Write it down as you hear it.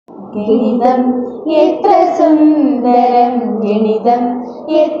ഗണിതം എത്ര സുന്ദരം, ഗണിതം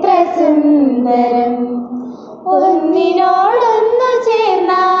എത്ര സുന്ദരം. ഒന്നിനോടൊന്നു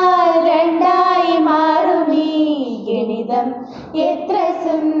ചേർന്നാൽ രണ്ടായി മാറുമീ ഗണിതം എത്ര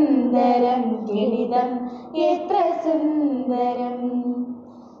സുന്ദരം, ഗണിതം എത്ര സുന്ദരം.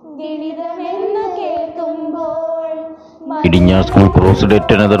 ഗണിതമെന്ന് കേൾക്കുമ്പോൾ IDINJAR school crossed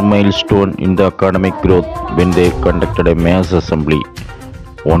yet another milestone in the academic growth when they conducted a mass assembly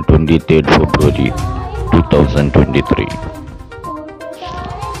on 23rd February 2023.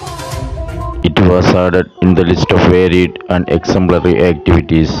 It was added in the list of varied and exemplary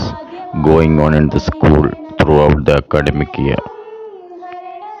activities going on in the school throughout the academic year.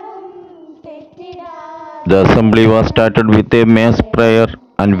 The assembly was started with a mass prayer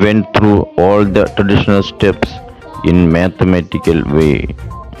and went through all the traditional steps in mathematical way.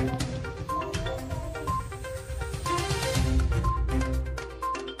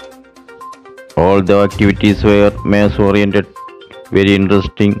 All the activities were math oriented, very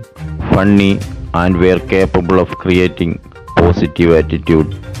interesting, funny, and were capable of creating positive attitude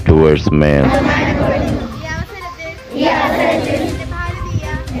towards math.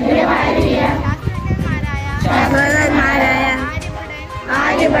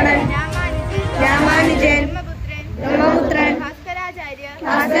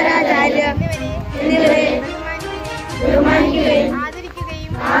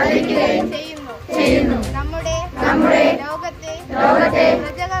 നമ്മുടെ ലോകത്തെ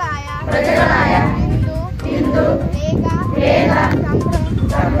പ്രജകളായ ഹിന്ദു, രേഖ,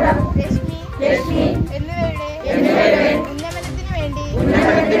 ചന്ദ്രൻ, രശ്മി എന്നിവയുടെ ഉന്നമനത്തിനു വേണ്ടി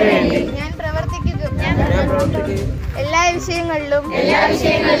ഞാൻ പ്രവർത്തിക്കും. എല്ലാ വിഷയങ്ങളിലും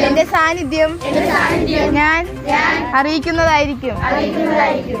എന്റെ സാന്നിധ്യം ഞാൻ അറിയിക്കുന്നതായിരിക്കും.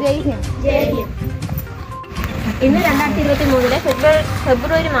 ജയ് ഹിന്ദ്. ഇന്ന് 2023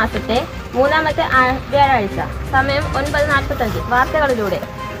 ഫെബ്രുവരി മാസത്തെ 3-ാമത്തെ വ്യാഴാഴ്ച. സമയം 9:45. വാർത്തകളിലൂടെ.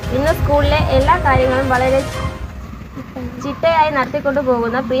 ഇന്ന് സ്കൂളിലെ എല്ലാ കാര്യങ്ങളും വളരെ ചിട്ടയായി നടത്തിക്കൊണ്ടു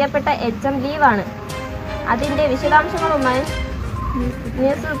പോകുന്ന പ്രിയപ്പെട്ട HM ലീവാണ്. അതിൻ്റെ വിശദാംശങ്ങളുമായി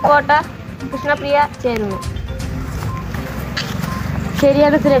ന്യൂസ് റിപ്പോർട്ടർ കൃഷ്ണപ്രിയ ചേരുന്നു.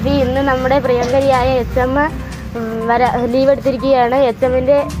 ശരിയാണ് സുരഭി. ഇന്ന് നമ്മുടെ പ്രിയങ്കരിയായ HM ലീവ് എടുത്തിരിക്കുകയാണ്.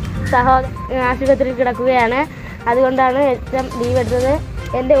 HMൻ്റെ ആശുപത്രിയിൽ കിടക്കുകയാണ്. അതുകൊണ്ടാണ് HM ലീവ് എടുത്തത്.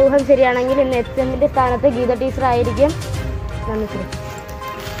 എൻ്റെ ഊഹം ശരിയാണെങ്കിൽ ഇന്ന് HMൻ്റെ സ്ഥാനത്ത് G.T.H.S ആയിരിക്കും.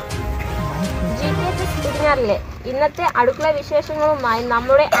 G.T.H.S ഇടിഞ്ഞാറിലെ ഇന്നത്തെ അടുക്കള വിശേഷങ്ങളുമായി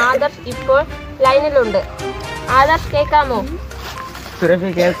നമ്മുടെ ആദർശ് ഇപ്പോൾ ലൈനിലുണ്ട്. ആദർശ്, കേൾക്കാമോ?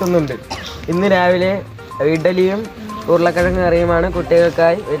 സുരഭി, കേൾക്കുന്നുണ്ട്. ഇന്ന് രാവിലെ ഇഡലിയും ഉരുളക്കിഴങ്ങ് കറിയുമാണ്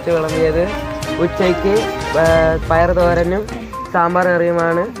കുട്ടികൾക്കായി വെച്ച് വിളമ്പിയത്. ഉച്ചയ്ക്ക് പയറുതോരനും സാമ്പാർ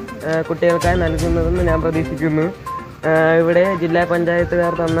കറിയുമാണ് കുട്ടികൾക്കായി നൽകുന്നതെന്ന് ഞാൻ പ്രതീക്ഷിക്കുന്നു. ഇവിടെ ജില്ലാ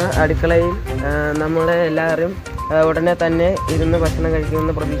പഞ്ചായത്തുകാർ തന്ന അടുക്കളയിൽ നമ്മുടെ എല്ലാവരും ഉടനെ തന്നെ ഇരുന്ന് ഭക്ഷണം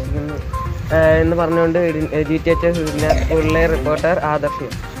കഴിക്കുമെന്ന് പ്രതീക്ഷിക്കുന്നു എന്ന് പറഞ്ഞുകൊണ്ട് G.T.H.S സ്കൂളിലെ റിപ്പോർട്ടർ ആദർശ്.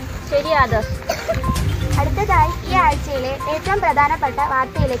 ശരി ആദർശ്. അടുത്തതായി ഈ ആഴ്ചയിലെ ഏറ്റവും പ്രധാനപ്പെട്ട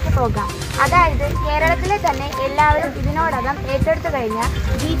വാർത്തയിലേക്ക് പോകാം. അതായത് കേരളത്തിലെ തന്നെ എല്ലാവരും ഇതിനോടകം ഏറ്റെടുത്തു കഴിഞ്ഞ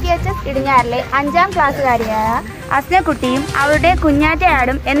G.T.H.S ഇടിഞ്ഞാറിലെ 5ാം ക്ലാസ്സുകാരിയായ അസ്നക്കുട്ടിയും അവരുടെ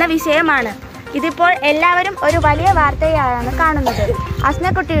കുഞ്ഞാറ്റയാടും എന്ന വിഷയമാണ്. ഇതിപ്പോൾ എല്ലാവരും ഒരു വലിയ വാർത്തയാണ് കാണുന്നത്.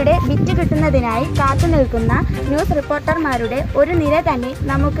 അസ്നക്കുട്ടിയുടെ ബിറ്റ് കിട്ടുന്നതിനായി കാത്തു നിൽക്കുന്ന ന്യൂസ് റിപ്പോർട്ടർമാരുടെ ഒരു നിര തന്നെ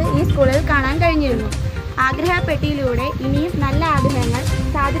നമുക്ക് ഈ സ്കൂളിൽ കാണാൻ കഴിഞ്ഞിരുന്നു. ആഗ്രഹപ്പെട്ടിയിലൂടെ ഇനിയും നല്ല ആഗ്രഹങ്ങൾ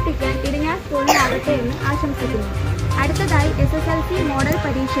സാധിപ്പിക്കാൻ ഇടിഞ്ഞാർ സ്കൂളിനാകട്ടെ എന്ന് ആശംസിക്കുന്നു. അടുത്തതായി SSLC മോഡൽ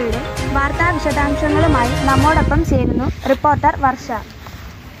പരീക്ഷയുടെ വാർത്താ വിശദാംശങ്ങളുമായി നമ്മോടൊപ്പം ചേരുന്നു റിപ്പോർട്ടർ വർഷ.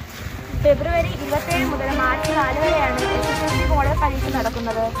 ഫെബ്രുവരി 27 മുതൽ മാർച്ച് 4 വരെയാണ് SSLC മോഡൽ പരീക്ഷ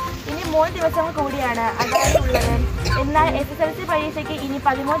നടക്കുന്നത്. ഇനി 3 ദിവസങ്ങൾ കൂടിയാണ് അതായത് ഉള്ളത്. എന്നാൽ SSLC പരീക്ഷയ്ക്ക് ഇനി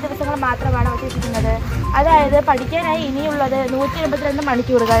 13 ദിവസങ്ങൾ മാത്രമാണ് അവശേഷിക്കുന്നത്. അതായത് പഠിക്കാനായി ഇനിയുള്ളത് 182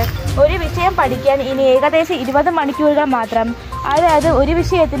 മണിക്കൂറുകൾ. ഒരു വിഷയം പഠിക്കാൻ ഇനി ഏകദേശം 20 മണിക്കൂറുകൾ മാത്രം. അതായത് ഒരു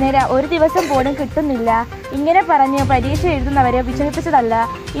വിഷയത്തിന് ഒരു ദിവസം പോലും കിട്ടുന്നില്ല. ഇങ്ങനെ പറഞ്ഞ് പരീക്ഷ എഴുതുന്നവരെ വിഷമിപ്പിച്ചതല്ല.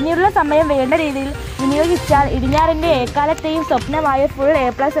 ഇനിയുള്ള സമയം വേണ്ട രീതിയിൽ വിനിയോഗിച്ചാൽ ഇടിഞ്ഞാറിൻ്റെ എക്കാലത്തെയും സ്വപ്നമായ ഫുൾ A+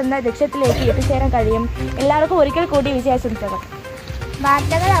 എന്ന ലക്ഷ്യത്തിലേക്ക് എത്തിച്ചേരാൻ കഴിയും. എല്ലാവർക്കും ഒരിക്കൽ കൂടി വിജയാശംസകൾ.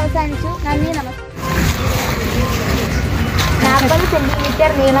 വാർത്തകൾ അവസാനിച്ചു. നന്ദി, നമസ്കാരം. 40 സെന്റിമീറ്റർ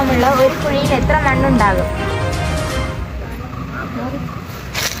നീളമുള്ള ഒരു കുഴിയിൽ എത്ര മണ്ണുണ്ടാകും?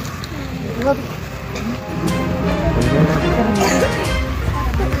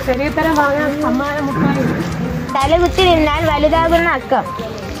 തലകുത്തി നിന്നാൽ വലുതാകുന്ന അക്കം.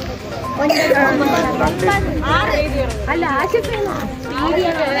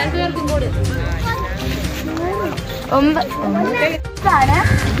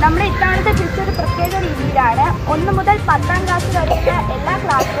 നമ്മുടെ ഇത്തവണത്തെ ക്വിസ് ഒരു പ്രത്യേക രീതിയിലാണ്. 1 മുതൽ 10ാം ക്ലാസ് വരെയുള്ള എല്ലാ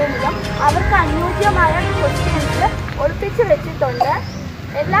ക്ലാസ് റൂമിലും അവർക്ക് അനുയോജ്യമായ ക്വസ്റ്റ്യൻസ് ഒളിപ്പിച്ച് വെച്ചിട്ടുണ്ട്.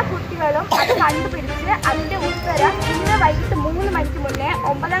 എല്ലാ കുട്ടികളും അത് കണ്ടുപിടിച്ച് അതിൻ്റെ ഉത്തരം ഇന്ന് വൈകിട്ട് 3 മണിക്ക് മുന്നേ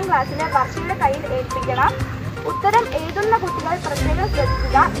 9ാം ക്ലാസ്സിലെ വർഷയുടെ കയ്യിൽ ഏൽപ്പിക്കണം. ഉത്തരം എഴുതുന്ന കുട്ടികൾ പ്രത്യേകം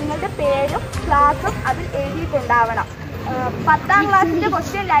ശ്രദ്ധിക്കുക. നിങ്ങളുടെ പേരും ക്ലാസ്സും അതിൽ എഴുതിയിട്ടുണ്ടാവണം. 10ാം ക്ലാസ്സിൻ്റെ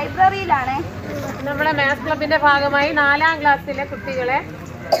ക്വസ്റ്റ്യൻ ലൈബ്രറിയിലാണ്. നമ്മുടെ മാത്സ് ക്ലബിന്റെ ഭാഗമായി 4ാം ക്ലാസ്സിലെ കുട്ടികളെ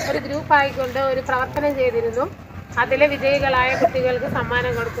ഒരു ഗ്രൂപ്പ് ആയിക്കൊണ്ട് ഒരു പ്രവർത്തനം ചെയ്തിരുന്നു. അതിലെ വിജയികളായ കുട്ടികൾക്ക്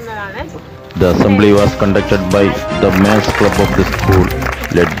സമ്മാനം കൊടുക്കുന്നതാണ്. The assembly was conducted by the maths club of the school,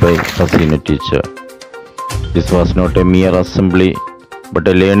 led by Hasina teacher. This was not a mere assembly, but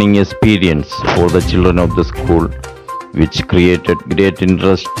a learning experience for the children of the school, which created great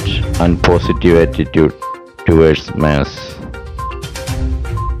interest and positive attitude towards maths.